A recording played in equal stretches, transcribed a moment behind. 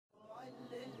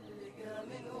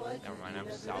Never mind,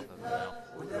 I'm south of them now.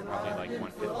 Probably like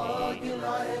 158,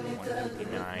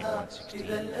 159, 116.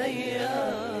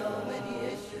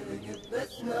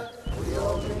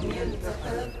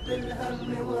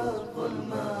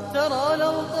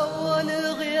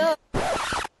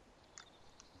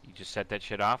 You just set that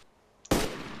shit off?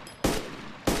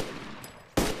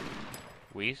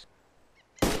 Weez?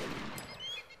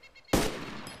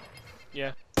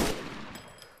 Yeah.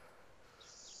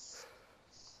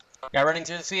 Guy running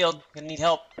through the field. Gonna need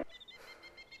help.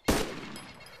 I'm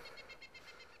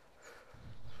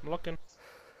looking.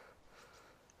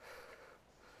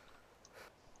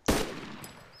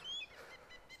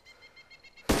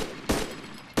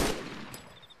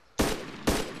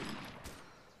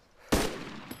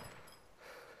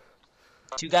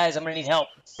 Two guys, I'm gonna need help.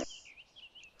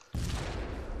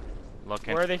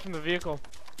 Looking. Where are they from the vehicle?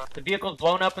 The vehicle's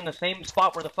blown up in the same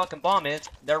spot where the fucking bomb is.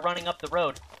 They're running up the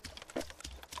road.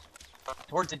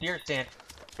 Towards the deer stand.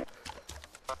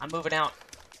 I'm moving out.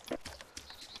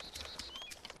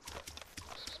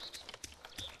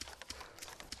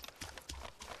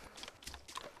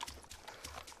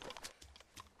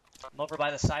 I'm over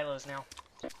by the silos now.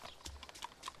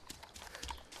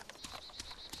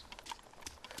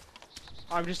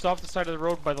 I'm just off the side of the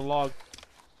road by the log.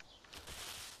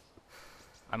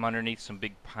 I'm underneath some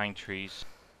big pine trees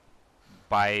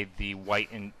by the white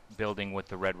building with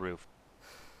the red roof.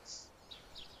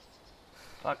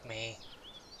 Fuck me.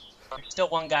 There's still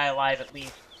one guy alive at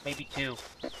least. Maybe two.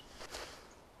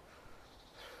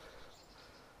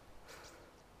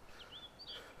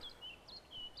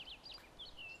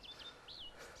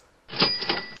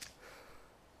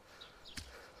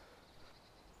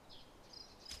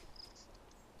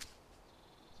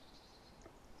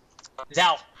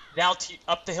 Zal,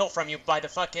 up the hill from you by the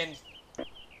fucking...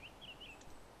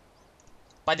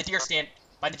 By the deer stand.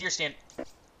 By the deer stand.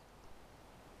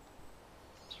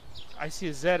 I see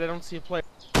a Zed, I don't see a player.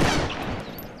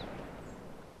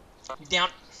 He's down.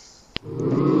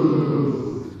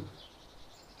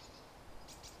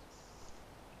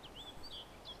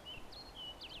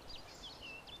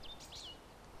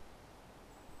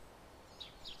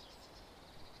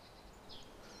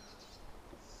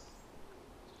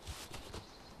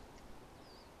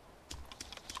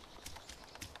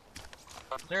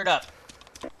 Cleared up.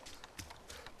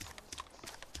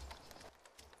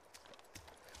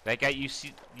 That guy you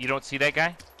don't see that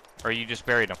guy? Or you just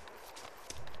buried him?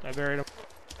 I buried him.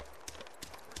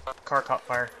 Car caught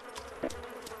fire.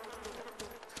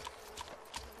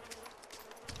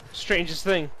 Strangest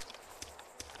thing.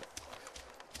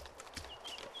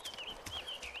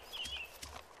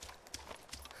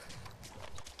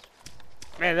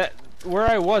 Man, where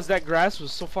I was, that grass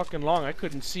was so fucking long, I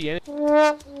couldn't see anything.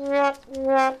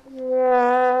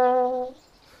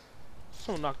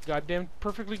 Someone knocked a goddamn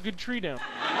perfectly good tree down.